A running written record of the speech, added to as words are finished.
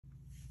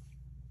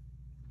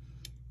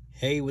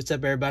Hey, what's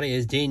up, everybody?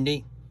 It's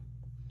D&D.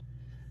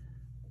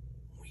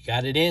 We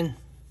got it in.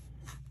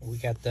 We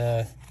got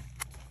the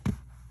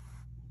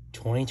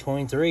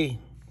 2023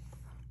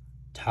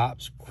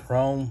 Topps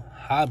Chrome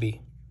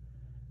Hobby.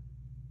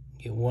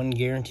 Get one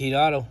guaranteed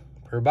auto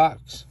per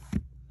box.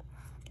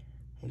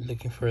 We're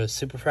looking for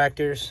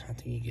superfractors. I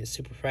think you get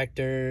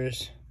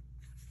superfractors.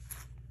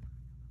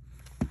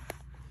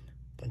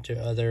 Bunch of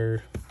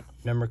other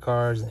number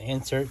cards and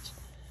inserts.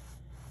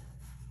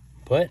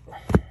 But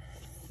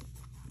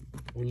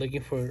we're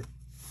looking for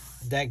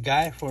that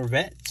guy for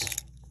vets.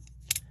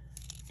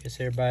 Guess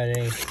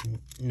everybody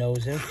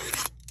knows him.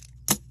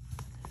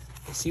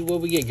 Let's see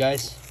what we get,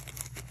 guys.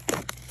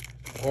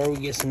 Or we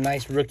get some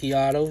nice rookie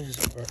autos.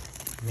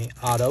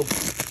 Auto.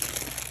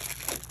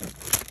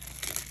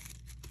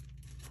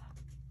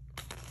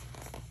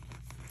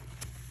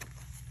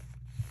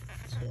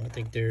 So I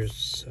think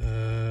there's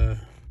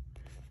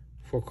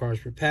 4 cards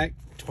per pack,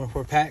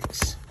 24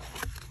 packs.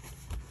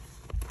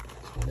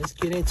 So let's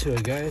get into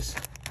it, guys.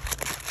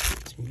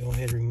 Go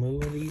ahead and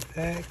remove these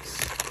packs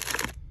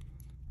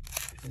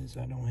because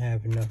I don't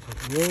have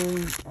enough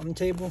room on the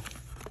table.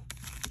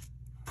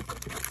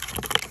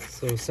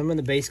 So some of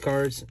the base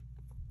cards,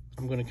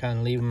 I'm going to kind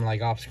of leave them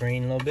like off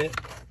screen a little bit.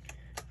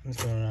 I'm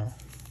just going to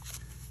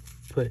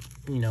put,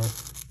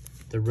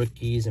 the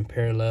rookies and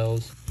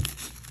parallels.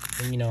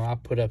 And, I'll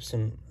put up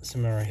some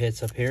of our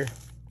hits up here.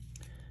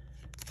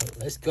 But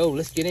let's go.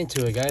 Let's get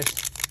into it, guys.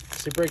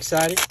 Super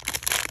excited.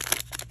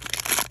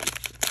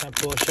 Time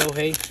to pull a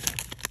Shohei.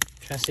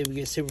 Trying to see if we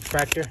get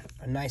superfractor,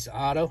 a nice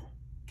auto,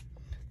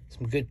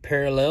 some good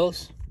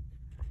parallels.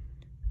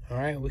 All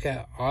right, we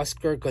got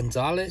Oscar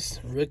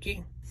Gonzalez,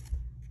 rookie,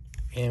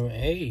 and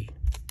hey,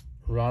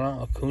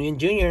 Ronald Acuna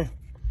Jr.,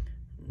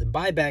 the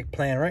buyback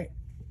plan, right?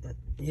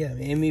 Yeah,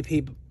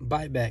 MVP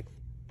buyback.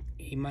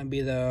 He might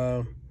be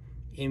the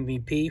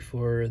MVP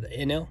for the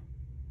NL.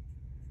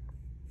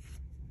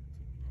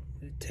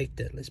 Take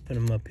that. Let's put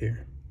him up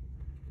here.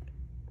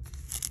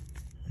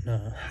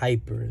 No,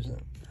 Hypers,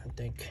 I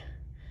think.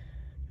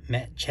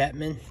 Matt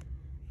Chapman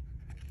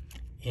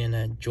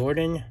and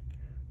Jordan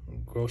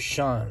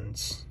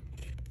Groshans.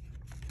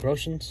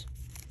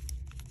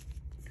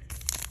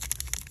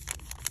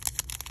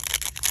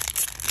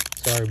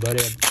 Sorry, buddy,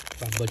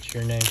 if I butchered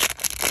your name.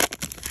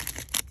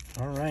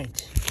 All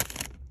right.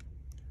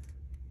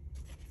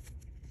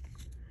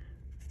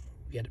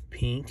 We got a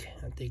pink.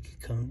 I think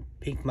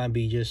pink might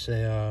be just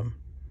a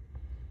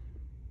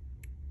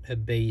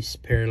base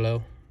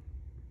parallel.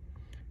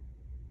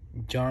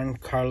 John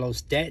Carlos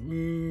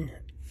Stanton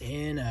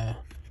and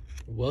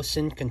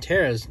Wilson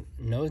Contreras.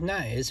 No, it's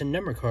not. It's a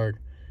number card.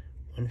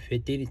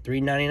 150 to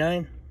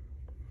 399.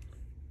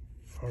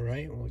 All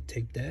right, we'll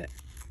take that.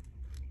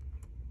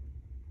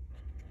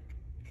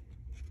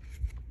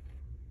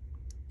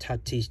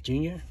 Tatis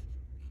Jr.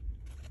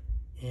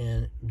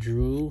 and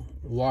Drew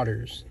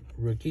Waters,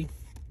 rookie.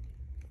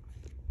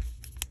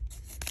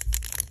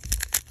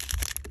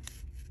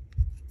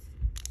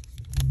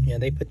 Yeah,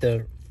 they put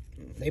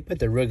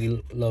the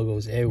rookie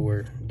logos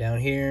everywhere. Down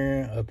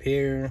here, up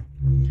here.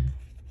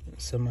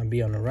 Some might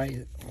be on the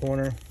right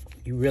corner.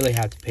 You really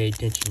have to pay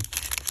attention.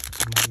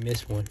 You might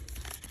miss one.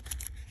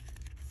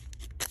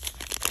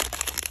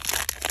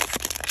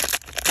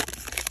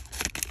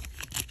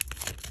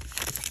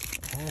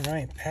 All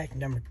right, pack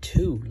number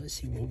 2. Let's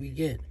see what we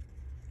get.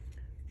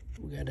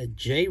 We got a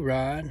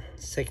J-Rod,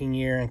 second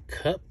year in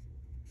Cup.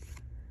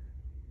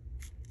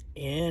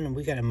 And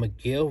we got a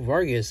Miguel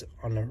Vargas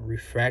on the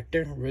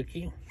refractor,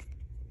 rookie.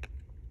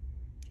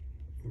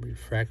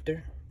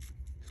 Refractor.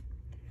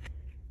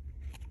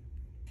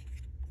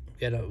 We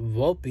got a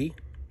Volpe.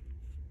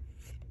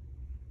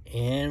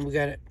 And we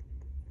got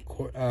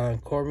a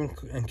Corbin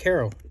and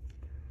Carroll.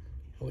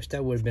 I wish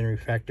that would have been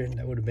refractor.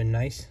 That would have been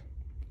nice.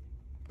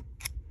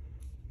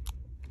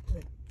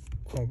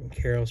 Corbin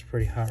Carroll's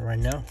pretty hot right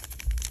now.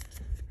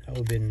 That would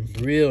have been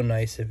real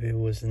nice if it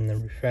was in the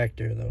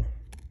refractor, though.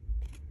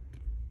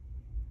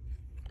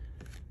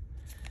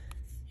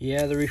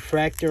 Yeah, the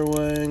refractor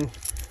one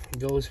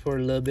goes for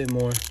a little bit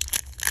more.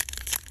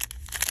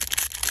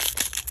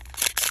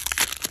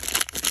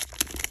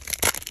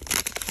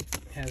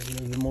 Has a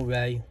little bit more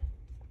value.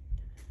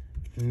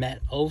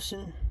 Matt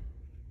Olson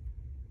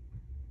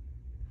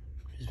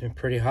has been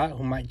pretty hot.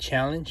 Who might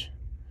challenge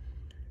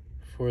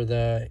for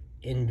the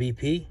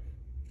MVP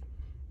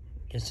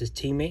against his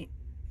teammate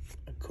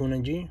Acuna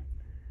Jr.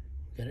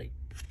 Got a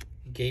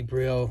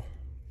Gabriel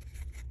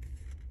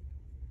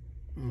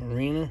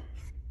Moreno.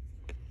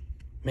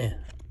 Man,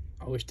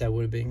 I wish that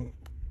would have been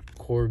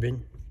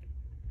Corbin.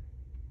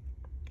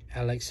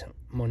 Alex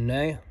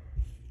Manoah.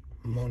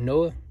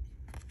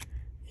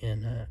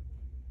 And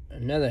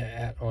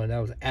another, oh, that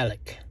was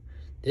Alec.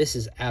 This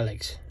is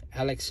Alex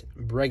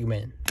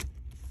Bregman.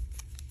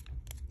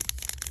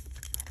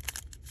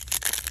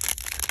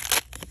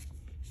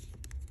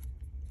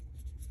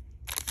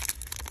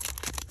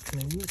 I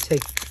mean, we'll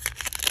take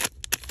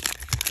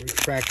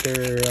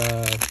refractor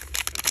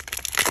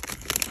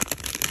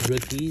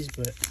rookies,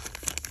 but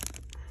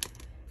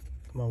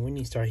come on, we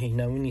need to start hitting.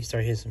 No, we need to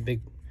start hitting some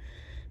big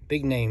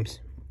big names.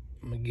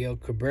 Miguel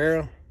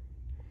Cabrera.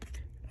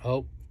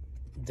 Oh,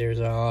 there's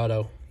our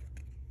auto.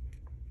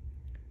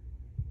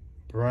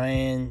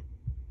 Brian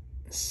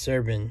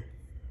Serban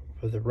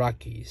for the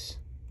Rockies.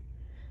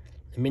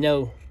 Let me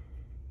know.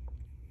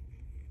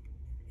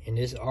 And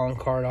this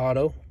on-card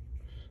auto.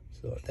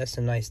 So that's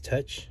a nice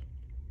touch.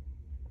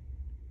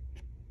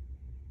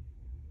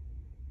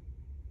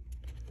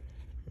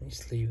 Let me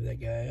sleeve that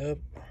guy up.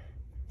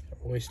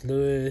 Royce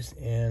Lewis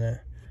and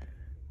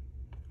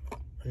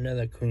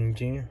another Queen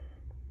Jr.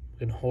 We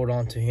can hold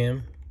on to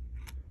him.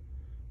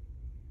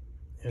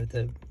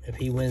 If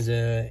he wins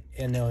a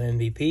NL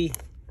MVP,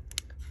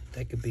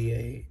 that could be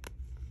a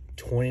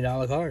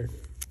 $20 card.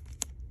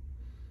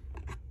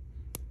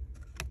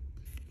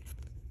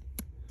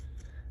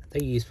 I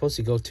think he's supposed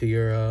to go to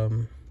your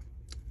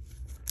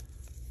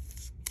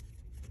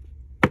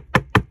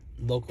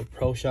local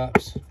pro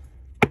shops.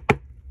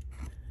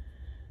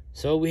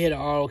 So we hit an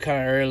auto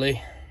kind of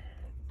early.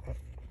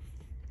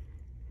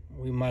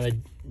 We might have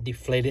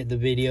deflated the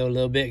video a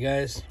little bit,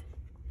 guys.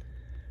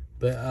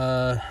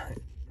 But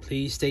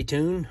please stay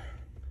tuned.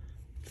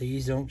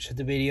 Please don't shut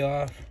the video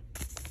off.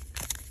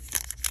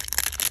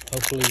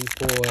 Hopefully we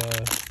pull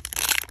a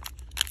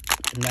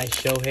nice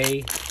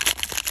Shohei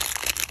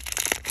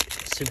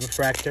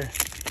Superfractor.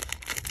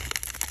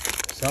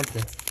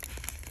 Something.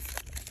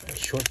 A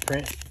short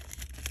print.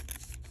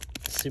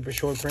 Super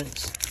short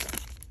prints.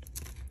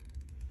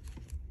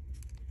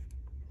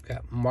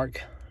 Got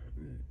Mark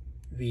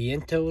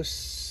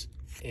Vientos.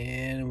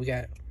 And we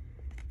got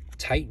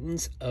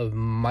Titans of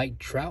Mike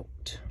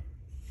Trout.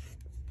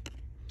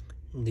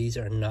 These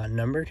are not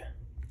numbered.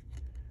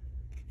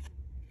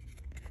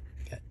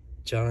 Got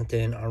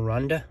Jonathan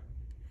Aranda,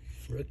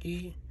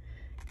 rookie,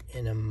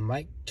 and a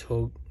Mike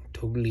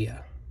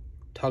Toglia,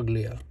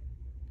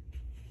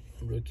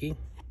 rookie.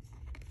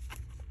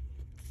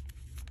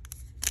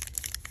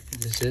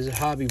 This is a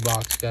hobby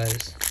box,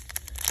 guys.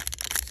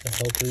 So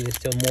hopefully there's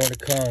still more to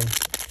come.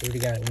 We already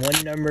got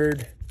one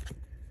numbered,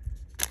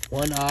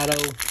 one auto.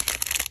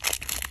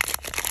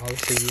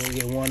 Obviously, we only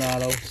get one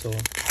auto, so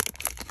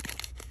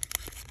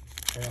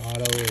our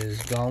auto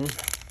is gone.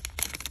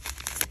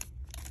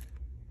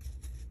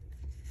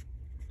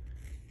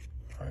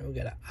 All right, we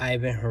got an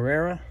Ivan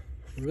Herrera,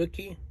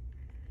 rookie.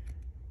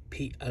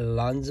 Pete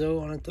Alonso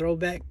on a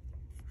throwback.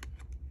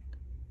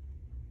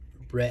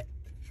 Brett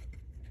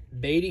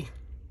Beatty.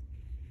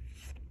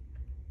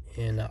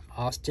 And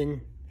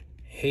Austin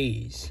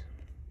Hayes.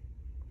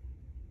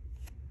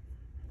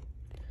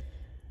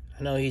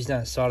 I know he's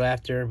not sought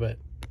after, but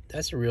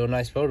that's a real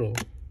nice photo.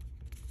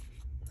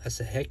 That's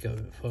a heck of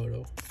a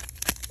photo.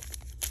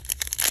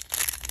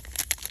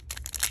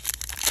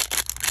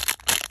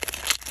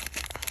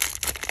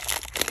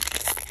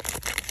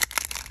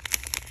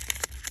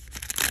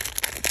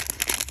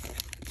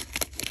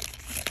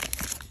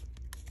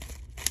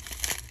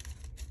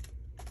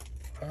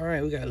 All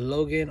right, we got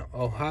Logan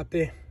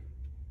O'Hoppe.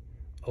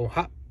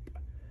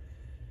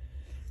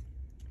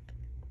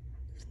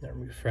 It's not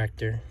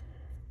refractor.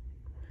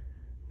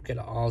 We got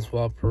an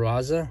Oswald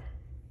Peraza,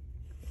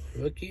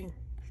 rookie.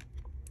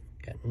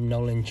 Got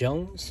Nolan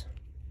Jones.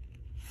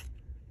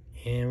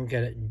 And we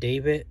got a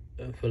David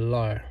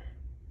Villar.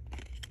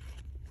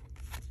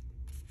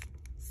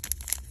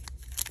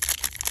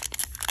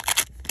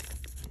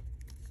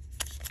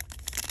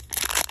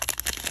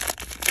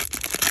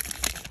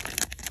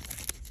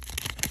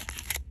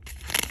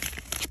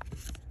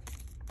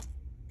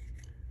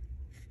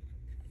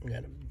 We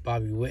got a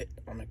Bobby Witt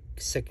on a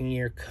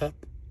second-year cup.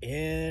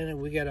 And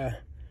we got a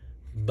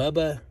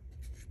Bubba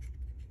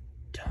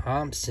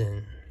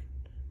Thompson.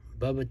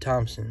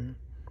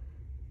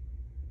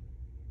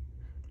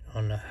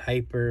 On the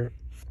hyper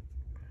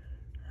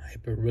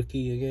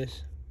rookie, I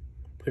guess.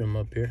 Put him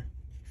up here.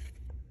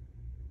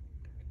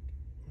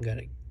 We got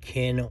a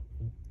Ken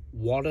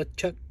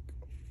Waldichuk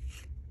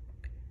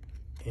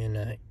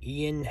and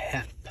Ian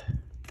Happ.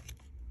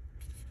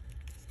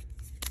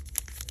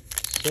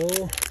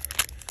 So,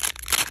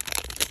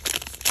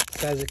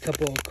 besides a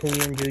couple of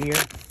Cunha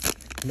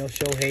Jr., no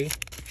Shohei.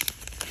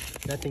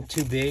 Nothing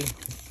too big.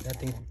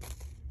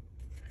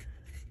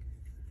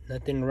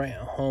 Nothing to write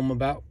home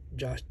about.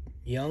 Josh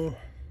Young.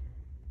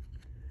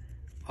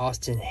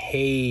 Austin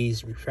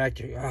Hayes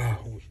refractor.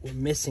 Oh, we're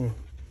missing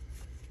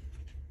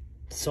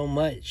so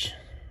much.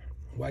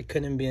 Why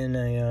couldn't it be in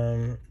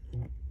a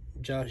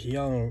Josh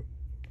Young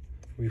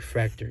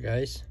refractor,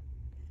 guys?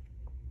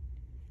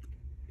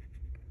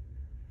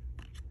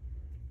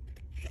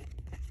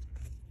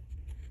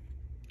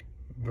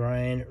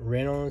 Brian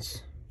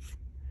Reynolds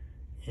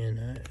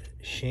and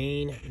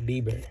Shane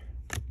Bieber.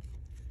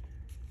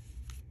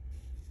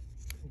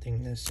 I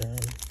think that's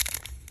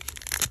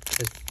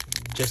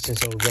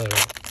Justin's old brother.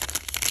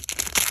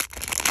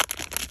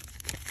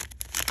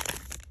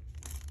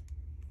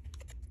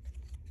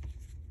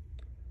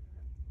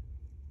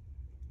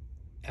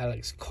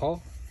 Alex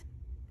Call.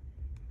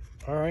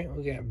 All right,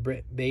 we got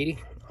Brett Beatty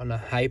on a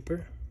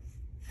hyper.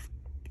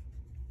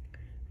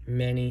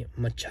 Manny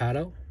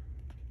Machado.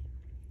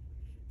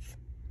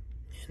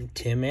 And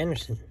Tim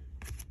Anderson.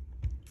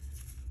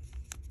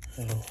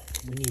 So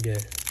we need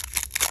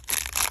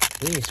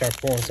to start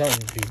pulling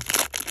something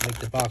to make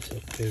the box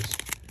up, because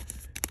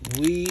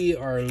we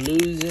are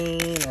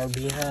losing our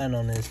behind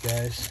on this,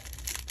 guys.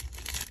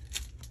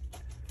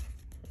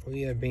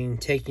 We are being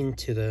taken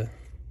to the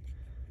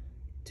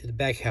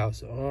back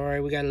house. All right,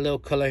 we got a little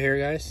color here,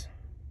 guys.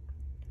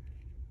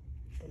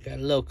 We got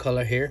a little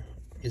color here.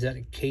 Is that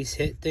a case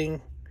hit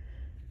thing?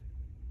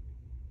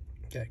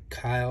 Got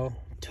Kyle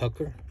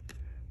Tucker.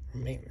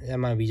 Maybe that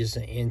might be just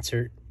an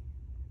insert.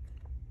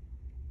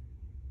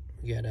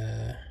 We got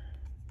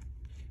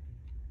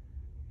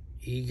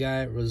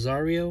Guy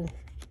Rosario.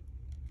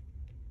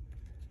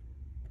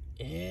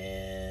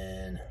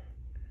 And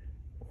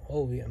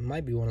oh, yeah, it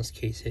might be one of those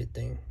case hit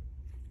thing.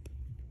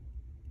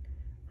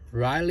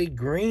 Riley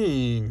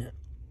Green.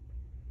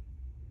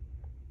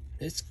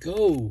 Let's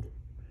go.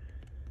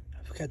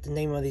 I forgot the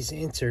name of these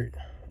insert.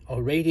 Oh,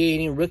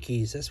 Radiating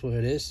Rookies. That's what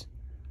it is.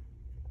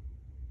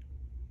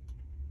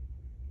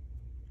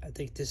 I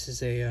think this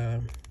is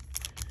a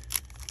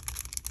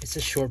it's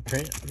a short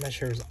print. I'm not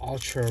sure if it's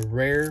ultra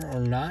rare or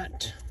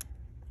not,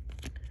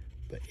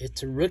 but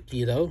it's a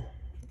rookie though.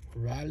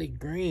 Riley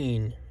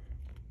Green.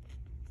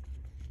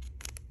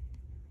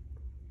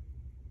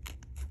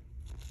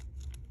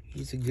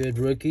 He's a good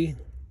rookie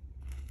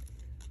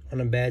on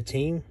a bad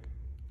team.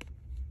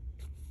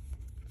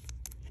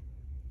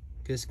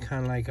 Just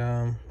kind of like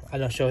I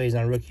know Shohei's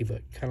not a rookie,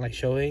 but kind of like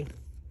Shohei,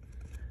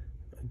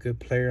 a good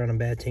player on a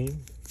bad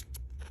team.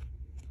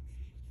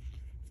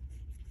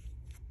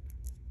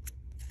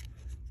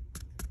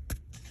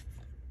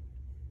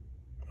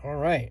 All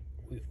right,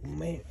 we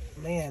may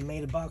have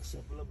made a box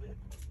up a little bit.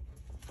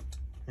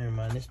 Never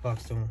mind, this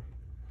box don't.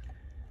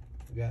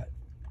 We got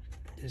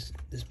this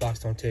box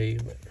don't tell you,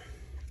 but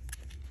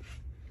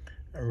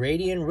a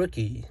Radiant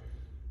Rookie.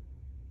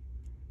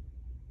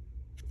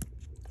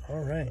 All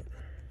right.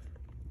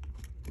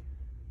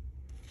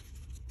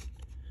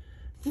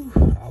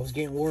 Whew, I was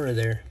getting worried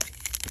there.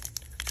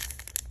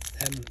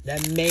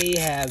 That may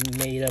have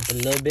made up a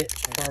little bit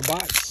for our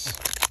box.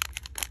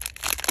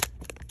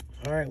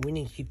 All right, we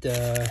need to keep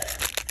the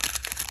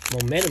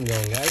momentum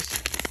going, guys,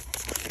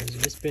 because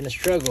it's been a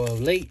struggle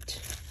of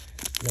late.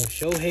 No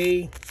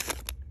Shohei.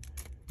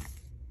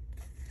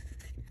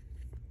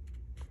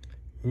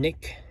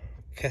 Nick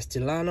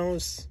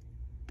Castellanos.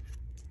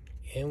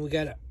 And we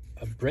got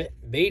a Brett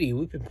Beatty.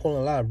 We've been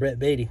pulling a lot of Brett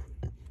Beatty,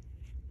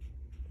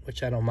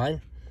 which I don't mind.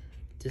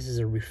 This is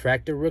a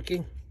refractor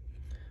rookie.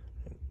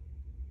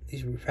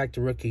 These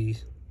refractor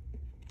rookies,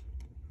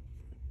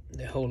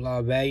 they hold a lot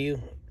of value.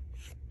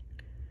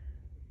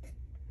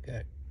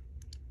 Got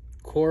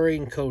Corey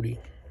and Cody.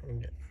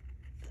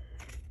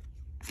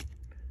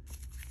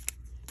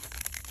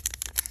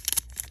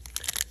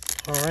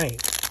 All right.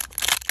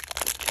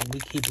 And we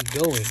keep it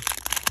going.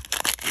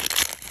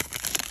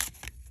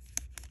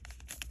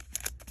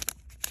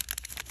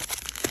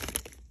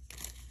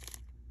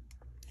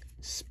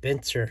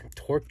 Spencer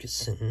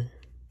Torkelson.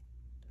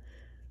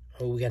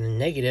 Oh, we got a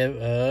negative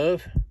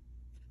of.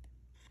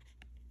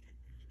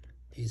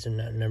 These are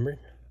not numbered.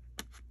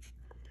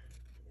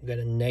 We got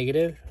a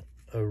negative,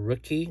 a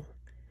rookie,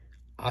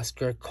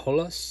 Oscar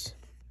Colas,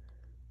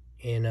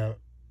 and a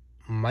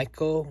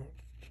Michael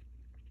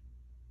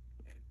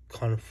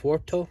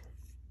Conforto,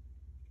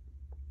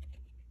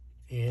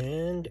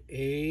 and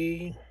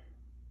a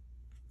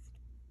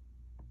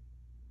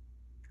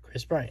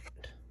Chris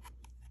Bryant.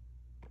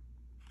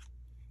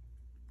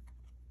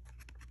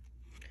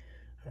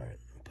 All right,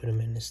 put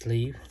them in the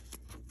sleeve.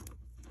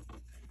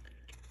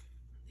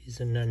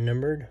 These are not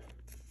numbered.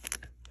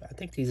 I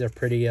think these are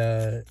pretty,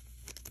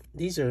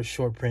 these are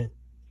short print.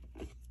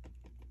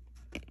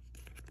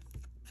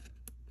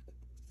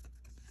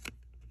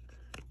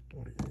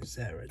 What is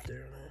that right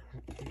there?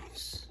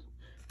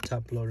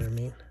 Top loader, I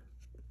mean.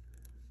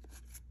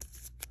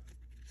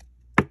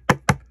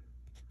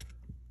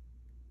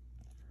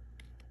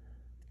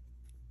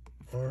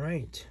 All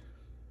right.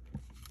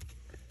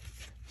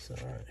 So,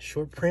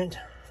 short print.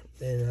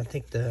 Then I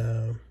think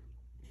the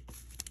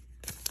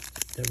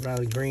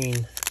Riley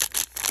Green,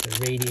 the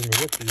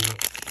Radiant Rookie,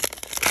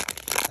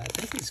 I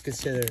think it's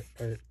considered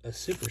a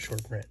super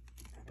short print,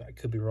 but I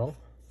could be wrong.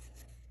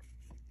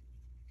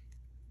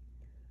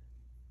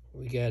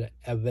 We got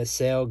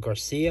Avesel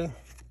Garcia,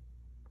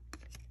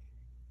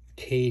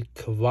 Cade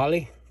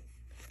Cavalli.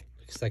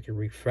 Looks like a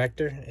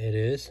refractor. It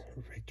is.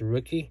 Refractor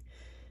rookie.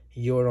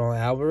 Jordan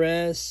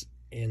Alvarez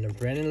and a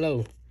Brandon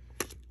Lowe.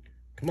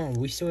 Come on,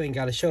 we still ain't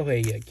got a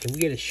Shohei yet. Can we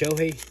get a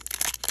Shohei?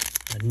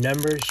 A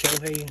numbered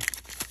Shohei?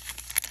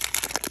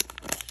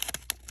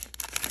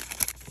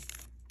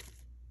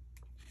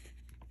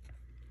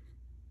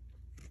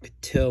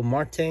 Till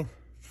Marte.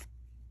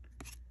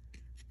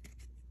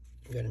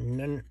 We got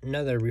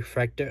another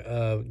refractor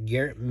of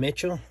Garrett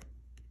Mitchell,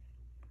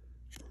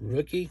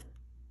 rookie,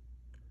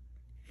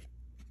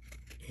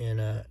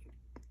 and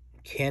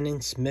Cannon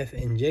Smith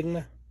and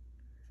Jigma,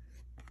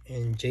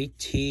 and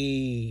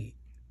JT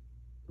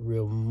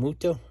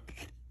Realmuto.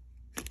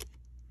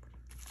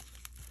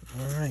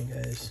 All right,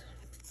 guys.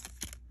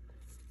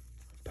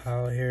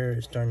 Pile here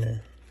is starting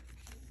to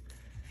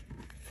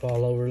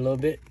fall over a little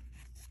bit.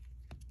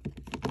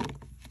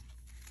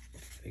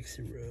 Fix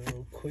it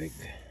real quick.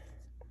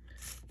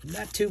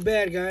 Not too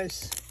bad,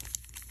 guys.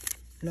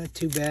 Not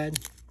too bad.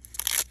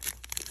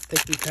 I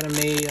think we kind of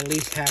made at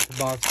least half a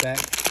box back.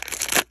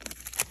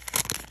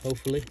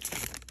 Hopefully.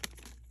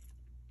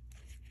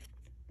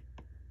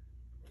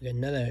 We got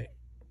another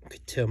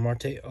Cattell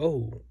Marte.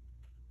 Oh,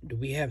 do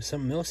we have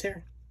something else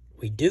here?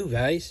 We do,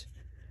 guys.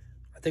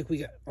 I think we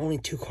got only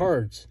 2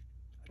 cards.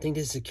 I think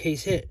this is a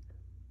case hit.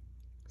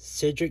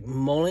 Cedric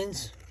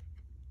Mullins.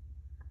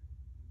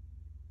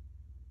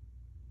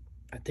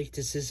 I think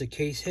this is a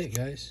case hit,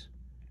 guys.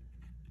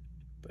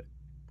 But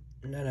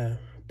not a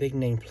big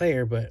name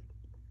player, but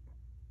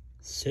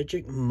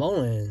Cedric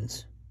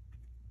Mullins.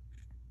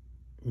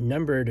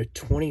 Number to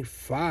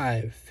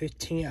 25.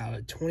 15 out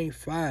of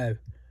 25.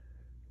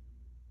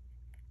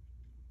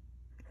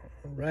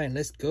 All right,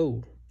 let's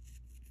go.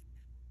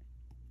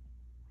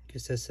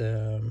 Guess that's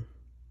a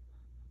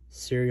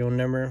serial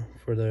number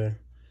for the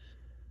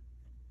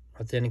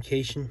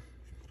authentication.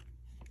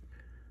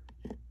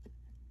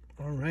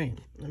 All right,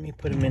 let me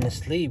put them in the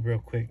sleeve real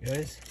quick,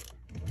 guys.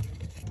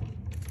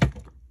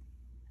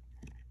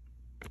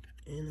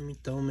 And let me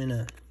throw them in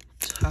a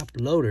top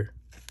loader.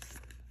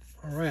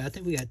 All right, I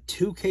think we got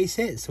 2 case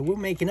hits, so we're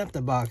making up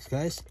the box,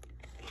 guys.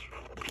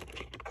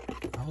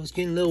 I was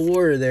getting a little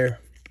worried there.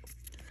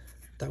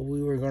 Thought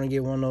we were gonna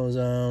get one of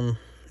those,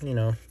 you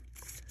know,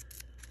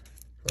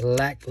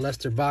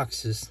 lackluster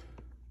boxes.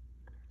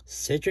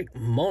 Cedric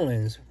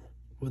Mullins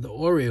with the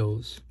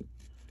Orioles.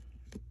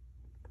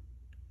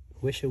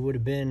 Wish it would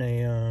have been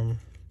a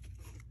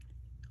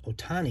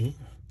Ohtani,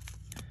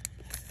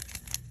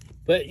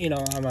 but you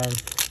know,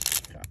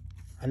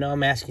 I know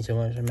I'm asking too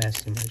much. But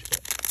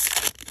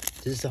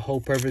this is the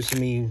whole purpose of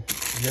me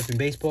ripping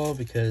baseball,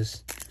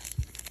 because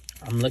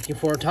I'm looking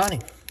for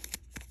Ohtani.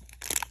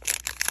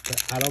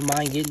 But I don't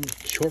mind getting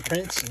short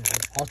prints and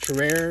ultra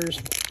rares,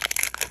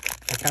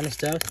 that kind of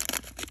stuff.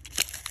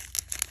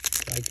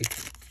 I like to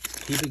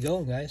keep it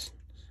going, guys.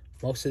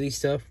 Most of these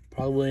stuff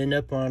probably will end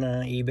up on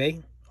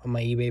eBay, on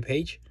my eBay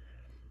page.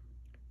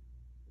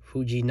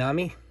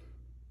 Fujinami,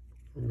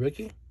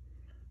 rookie.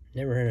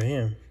 Never heard of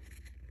him.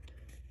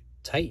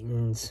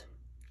 Titans,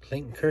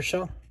 Clayton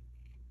Kershaw.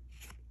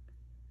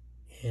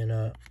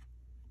 And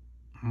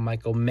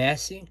Michael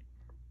Massey.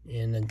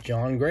 And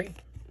John Gray.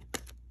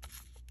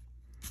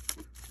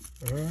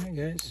 Alright,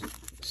 guys.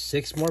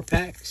 6 more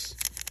packs.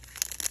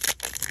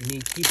 We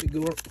need to keep it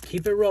going.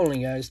 Keep it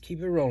rolling, guys.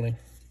 Keep it rolling.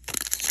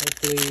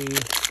 Hopefully,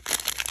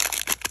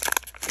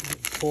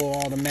 pull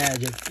all the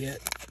magic yet.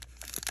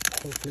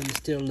 Hopefully, there's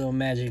still a little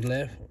magic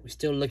left. We're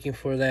still looking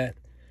for that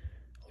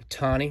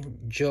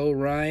Ohtani, Joe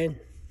Ryan,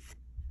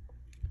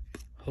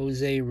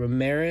 Jose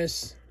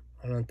Ramirez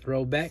on a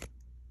throwback.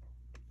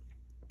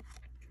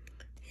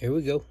 Here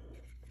we go.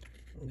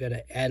 We got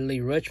an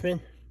Adley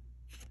Rutschman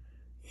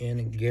and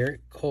a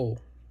Garrett Cole.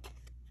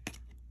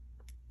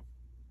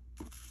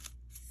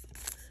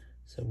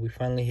 So we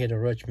finally hit a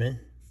Rutschman.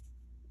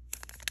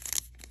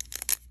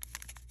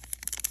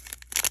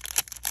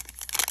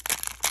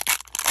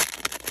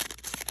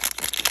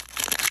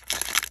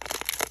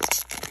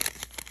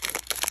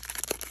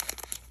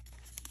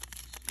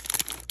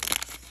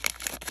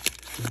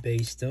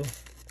 Base though.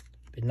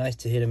 Be nice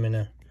to hit him in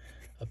a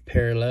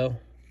parallel.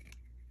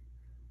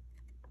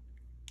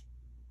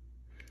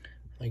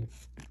 Like,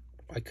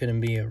 why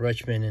couldn't be a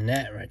Rutschman in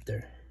that right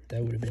there?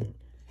 That would have been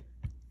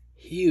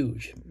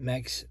huge.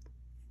 Max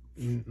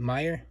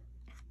Meyer.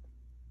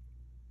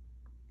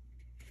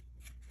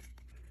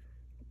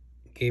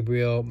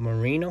 Gabriel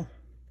Marino.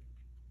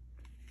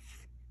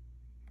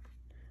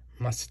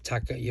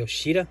 Masataka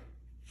Yoshida.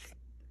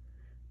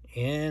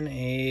 And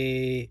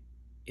a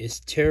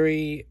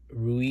Terry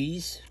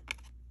Ruiz.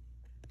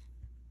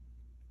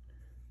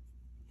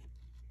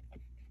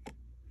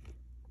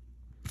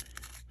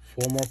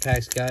 Four more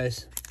packs,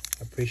 guys.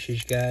 I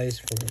appreciate you guys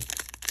for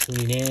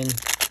tuning in.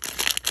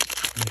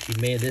 And if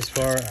you made it this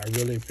far, I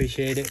really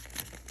appreciate it.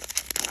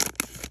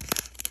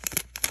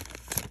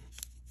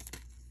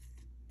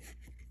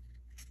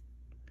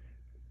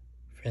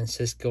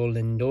 Francisco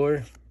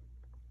Lindor.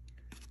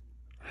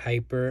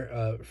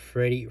 Hyper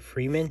Freddie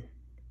Freeman.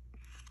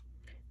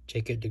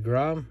 Jacob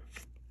deGrom.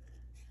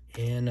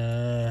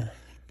 And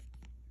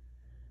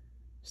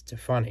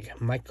Stefanik.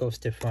 Michael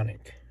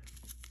Stefanik.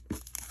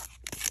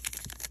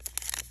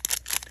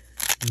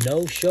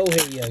 No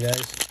Shohei yet,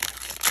 guys.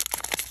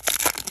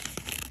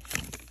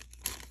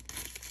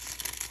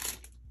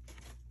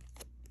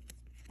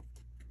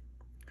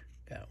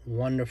 Got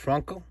Wander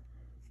Franco.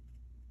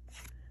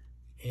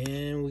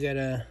 And we got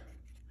a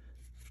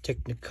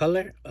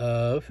Technicolor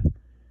of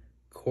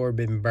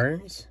Corbin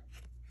Burns.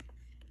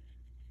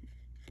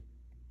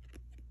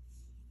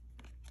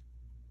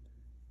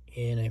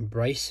 And a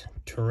Bryce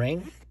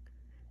Terang.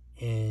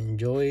 And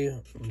Joey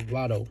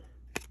Votto.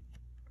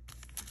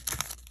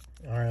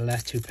 All right,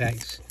 last 2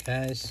 packs,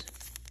 guys.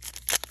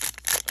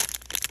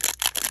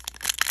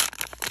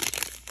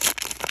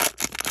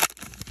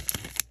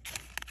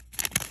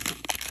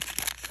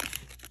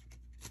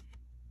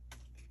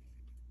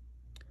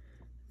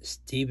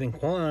 Stephen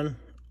Kwan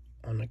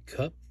on the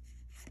cup.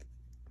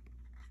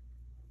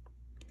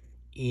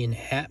 Ian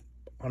Happ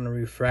on the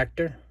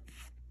refractor.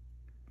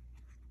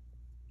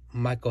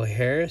 Michael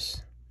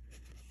Harris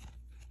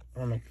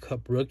on the cup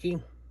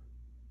rookie.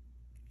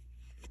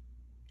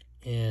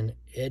 And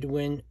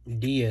Edwin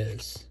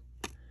Diaz.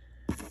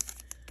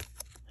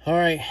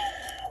 Alright,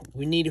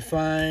 we need to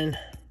find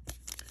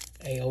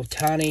a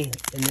Ohtani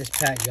in this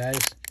pack, guys.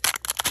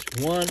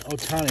 Just one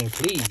Ohtani,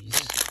 please.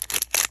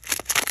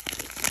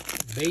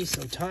 Base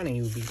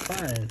Ohtani would be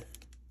fine.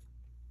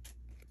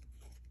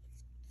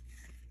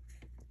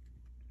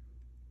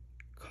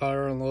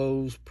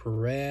 Carlos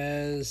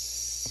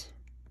Perez.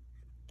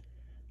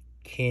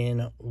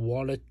 Ken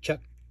Wallachuk.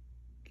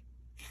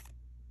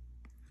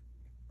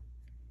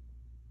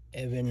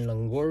 Evan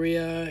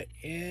Longoria.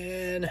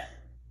 And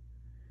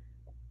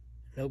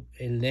nope,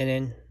 a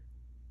Lennon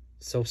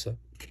Sosa.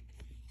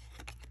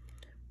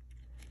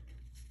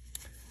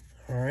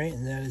 Alright,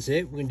 and that is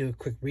it. We're going to do a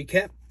quick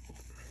recap.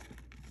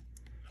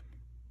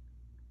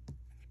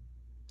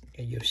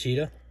 Okay,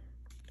 Yoshida.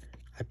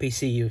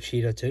 IPC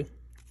Yoshida too.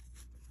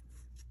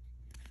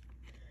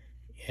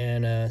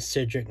 And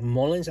Cedric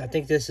Mullins. I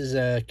think this is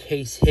a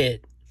case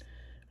hit.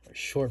 Or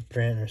short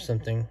print or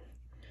something.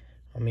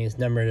 I mean, it's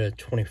numbered at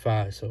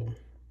 25, so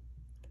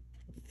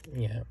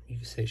yeah, you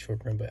can say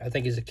short print, but I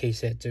think it's a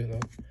case hit too, though.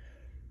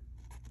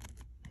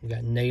 We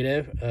got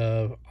negative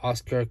of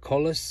Oscar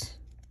Colas.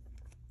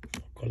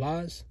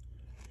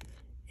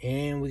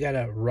 And we got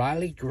a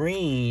Riley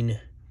Green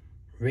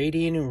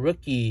Radiant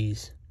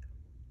Rookies.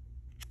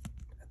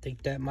 I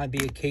think that might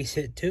be a case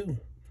hit too.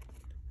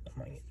 I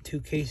might get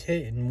 2 case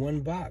hit in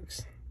 1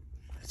 box.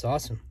 That's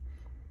awesome.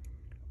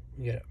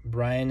 We got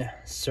Brian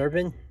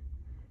Serban.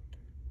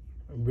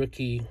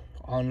 Rookie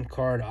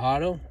on-card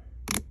auto.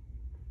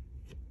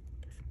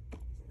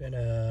 Got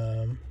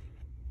a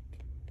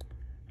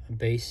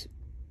base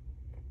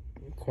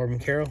Corbin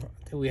Carroll.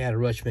 I think we had a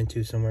Rutschman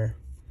too somewhere.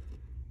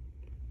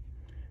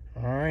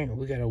 Alright,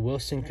 we got a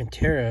Wilson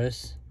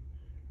Contreras,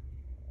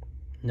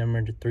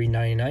 number to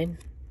 399.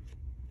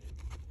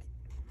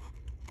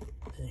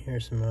 And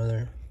here's some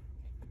other.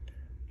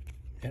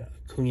 Got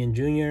a Cunha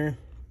Jr.,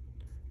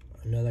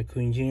 another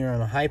Cunha Jr.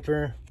 on a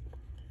hyper.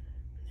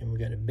 And we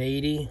got a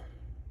Beatty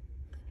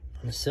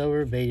on a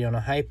silver, Beatty on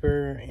a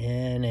hyper,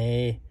 and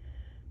a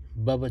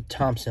Bubba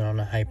Thompson on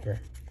a hyper.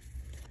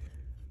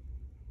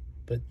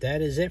 But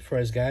that is it for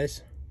us,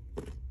 guys.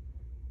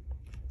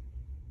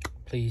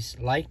 Please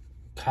like,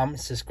 comment,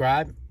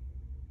 subscribe.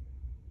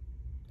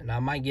 And I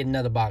might get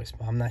another box,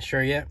 but I'm not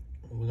sure yet.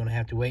 We're going to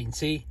have to wait and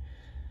see.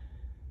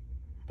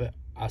 But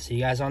I'll see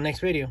you guys on the next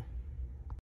video.